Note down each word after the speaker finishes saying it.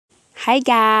Hi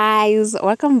guys,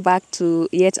 welcome back to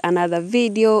yet another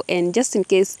video, and just in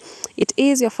case it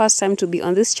is your first time to be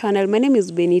on this channel, my name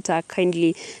is Benita.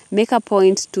 Kindly make a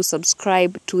point to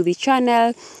subscribe to the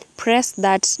channel, press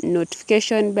that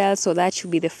notification bell so that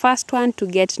you'll be the first one to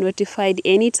get notified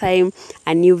anytime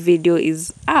a new video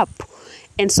is up.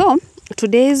 And so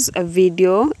today's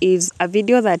video is a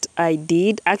video that I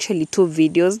did, actually two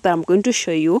videos that I'm going to show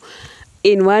you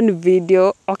in one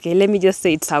video. Okay, let me just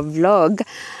say it's a vlog.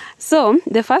 So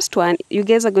the first one, you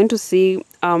guys are going to see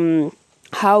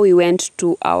how we went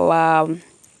to our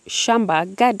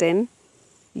shamba garden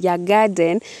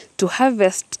to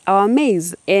harvest our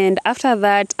maize. And after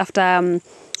that,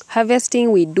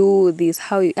 harvesting, we do this,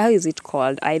 how is it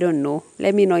called? I don't know.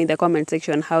 Let me know in the comment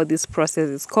section how this process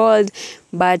is called.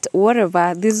 But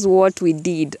whatever, this is what we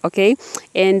did, okay?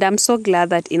 And I'm so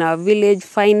glad that in our village,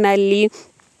 finally,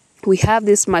 we have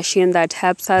this machine that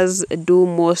helps us do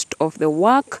most of the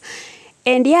work.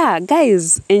 And yeah,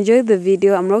 guys, enjoy the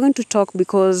video. I'm not going to talk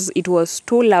because it was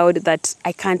too loud that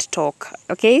I can't talk,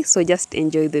 okay? So just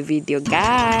enjoy the video,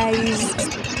 guys.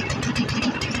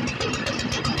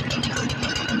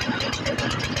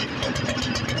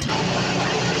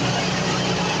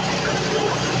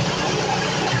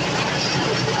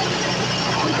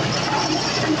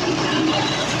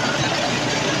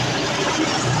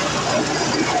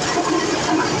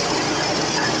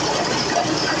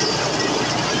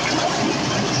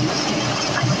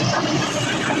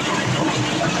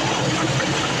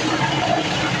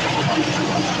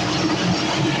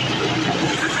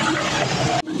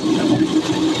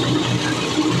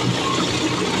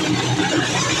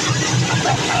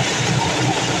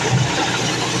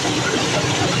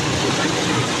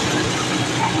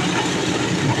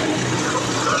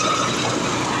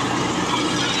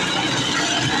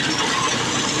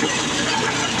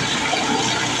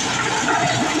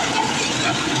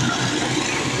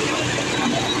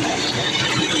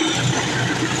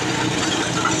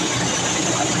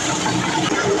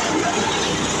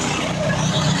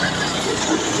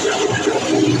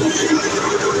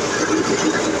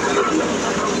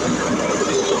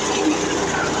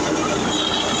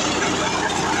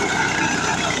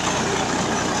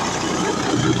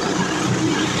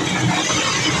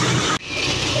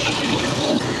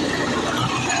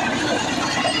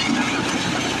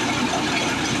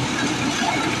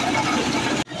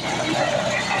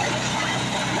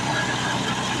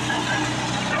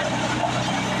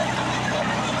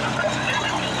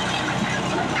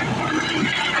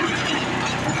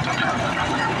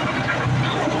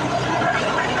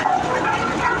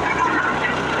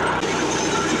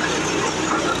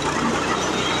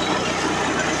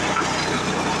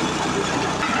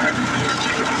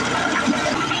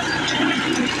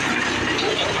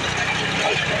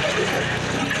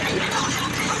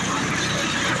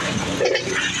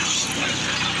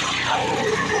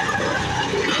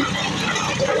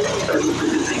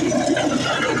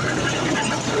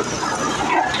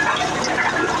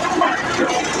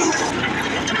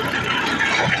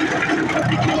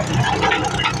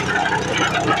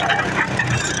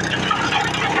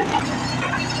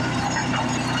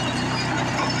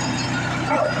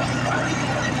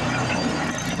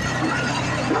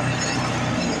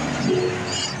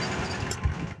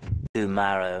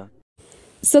 Tomorrow.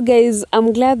 So guys,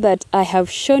 I'm glad that I have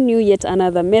shown you yet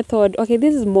another method. Okay,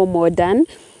 this is more modern.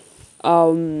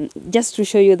 Just to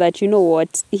show you that, you know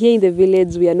what, here in the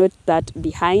village we are not that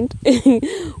behind.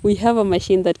 We have a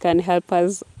machine that can help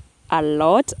us a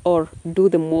lot, or do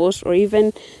the most, or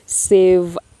even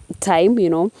save time, you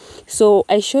know. So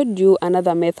I showed you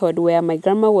another method where my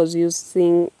grandma was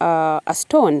using a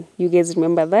stone. You guys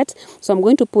remember that? So I'm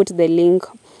going to put the link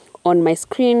on my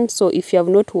screen, so if you have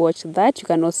not watched that, you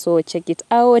can also check it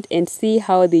out and see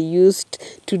how they used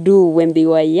to do when they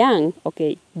were young,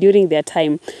 okay, during their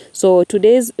time. So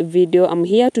today's video, I'm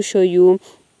here to show you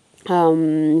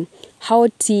how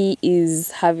tea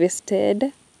is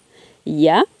harvested.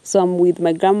 Yeah, so I'm with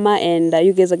my grandma, and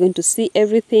you guys are going to see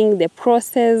everything, the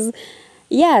process.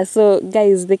 Yeah, so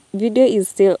guys, the video is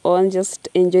still on. Just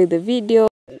enjoy the video.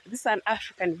 This is an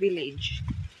African village.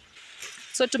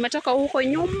 So tumetoka huko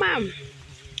nyuma,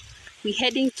 we're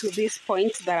heading to this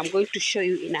point that I'm going to show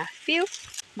you in a few.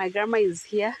 My grandma is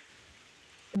here.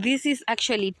 This is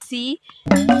actually tea.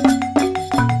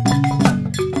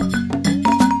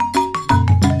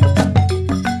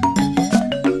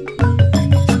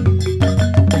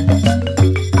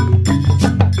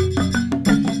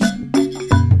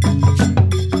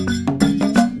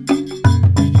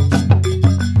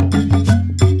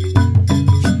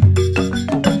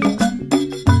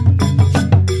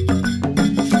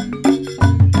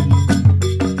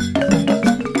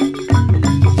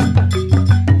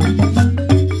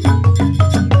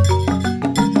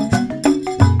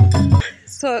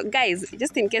 guys,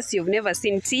 just in case you've never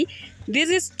seen tea, this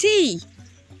is tea.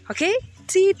 Okay,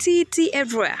 tea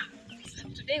everywhere.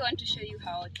 Today I want to show you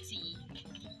how tea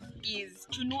is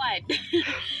chunwad.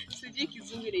 Sijui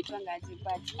kizungu inaitwangaje,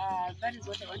 but that is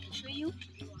what I want to show you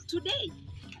today.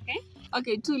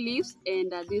 Okay, 2 leaves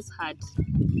and this heart.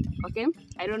 Okay,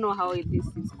 I don't know how this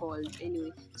is called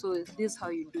anyway, so this is how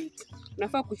you do it.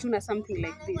 Unafaa kuchuna something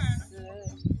like this.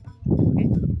 Okay,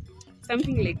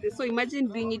 something like this. So imagine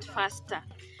doing it faster.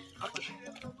 Okay,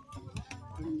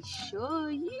 let me show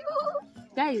you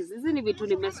guys. Hizi ni vitu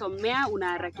nimesomea,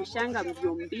 unaharakishanga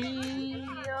mbio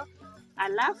mbio,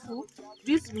 alafu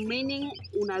this remaining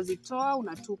unazitoa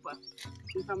unatupa,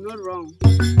 if I'm not wrong.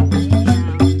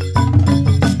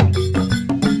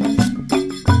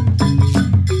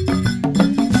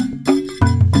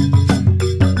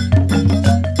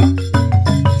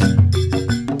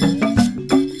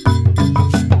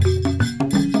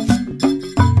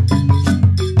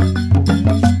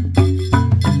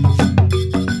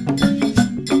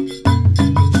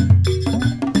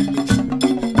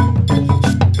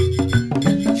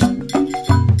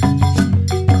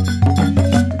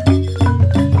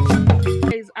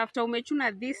 After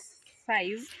umechuna this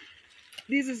size,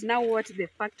 this is now what the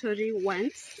factory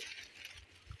wants.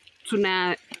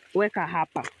 Tunaweka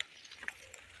hapa.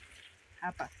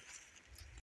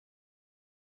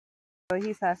 So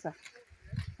hii sasa.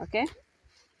 Okay?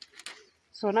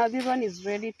 So now this one is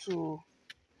ready to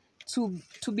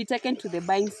be taken to the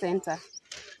buying center.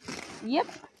 Yep.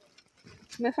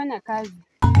 Tumefanya kazi.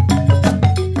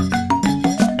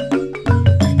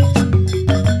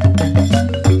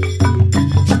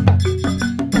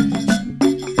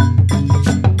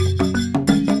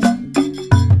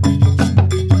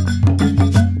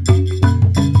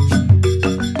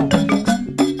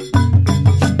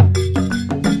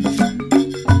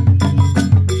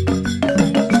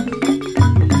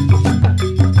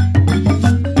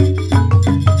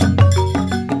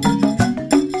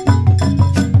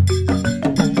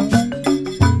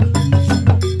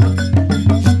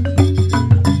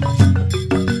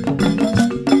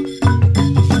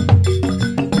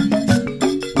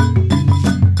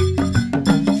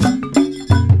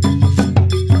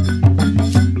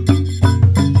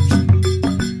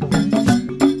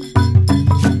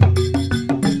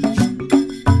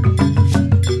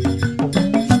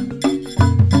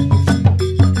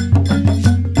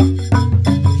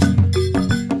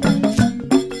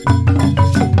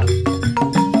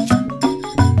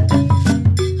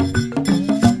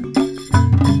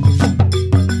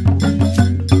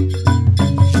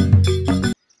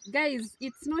 Guys,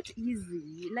 it's not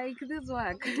easy like this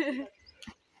work.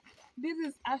 This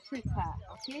is Africa,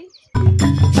 okay?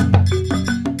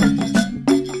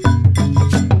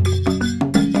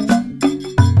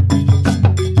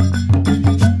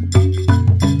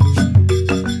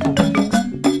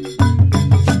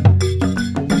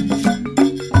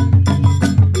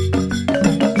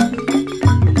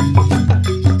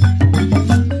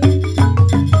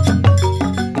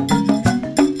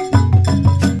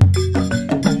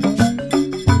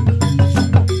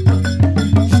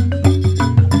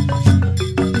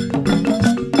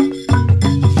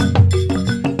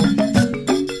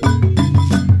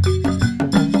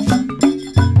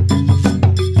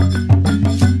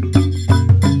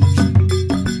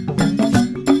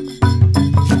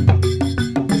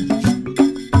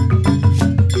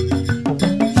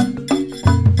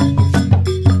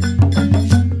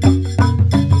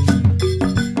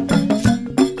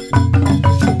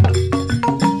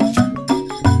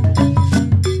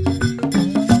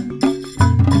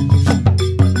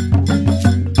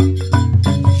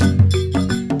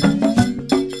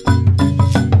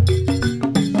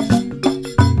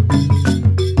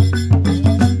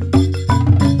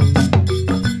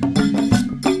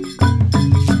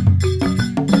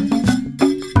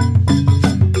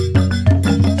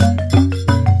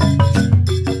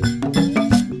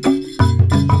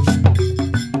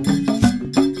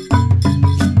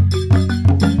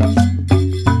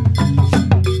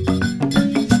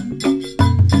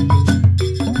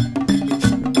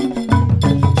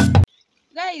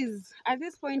 At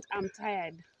this point, I'm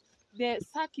tired. The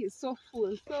sack is so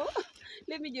full, so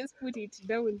let me just put it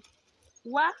down.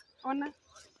 Ona.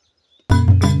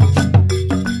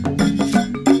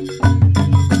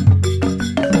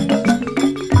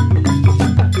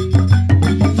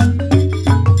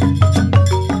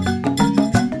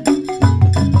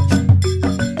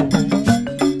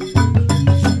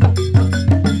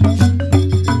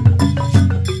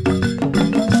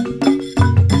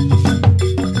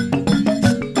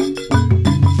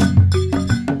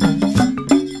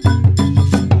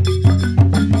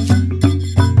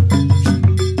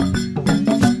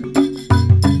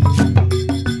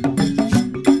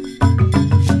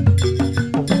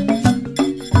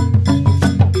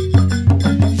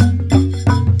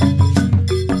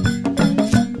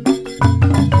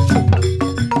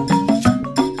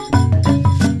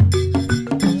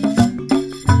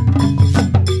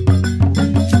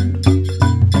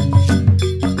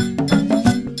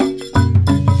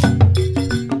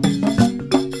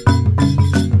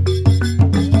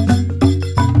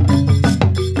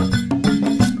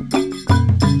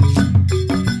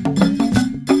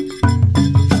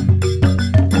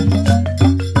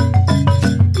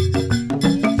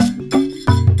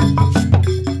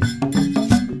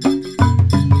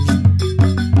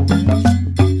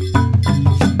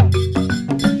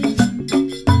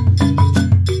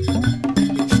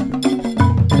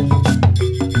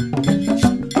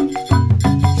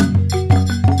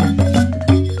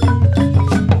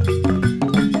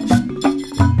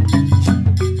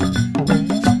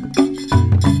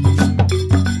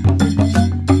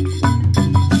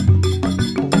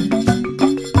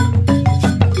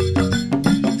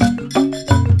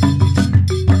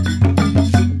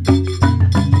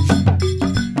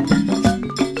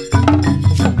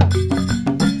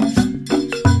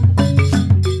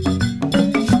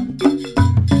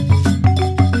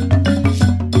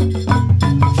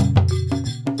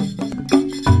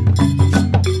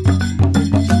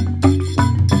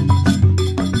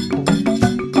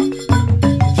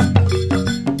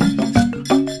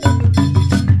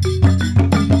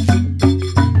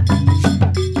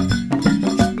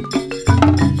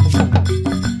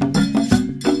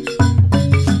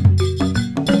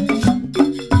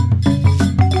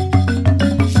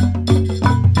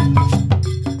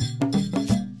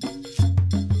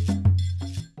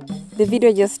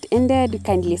 video just ended.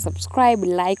 Kindly subscribe,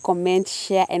 like, comment,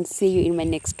 share, and see you in my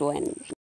next one.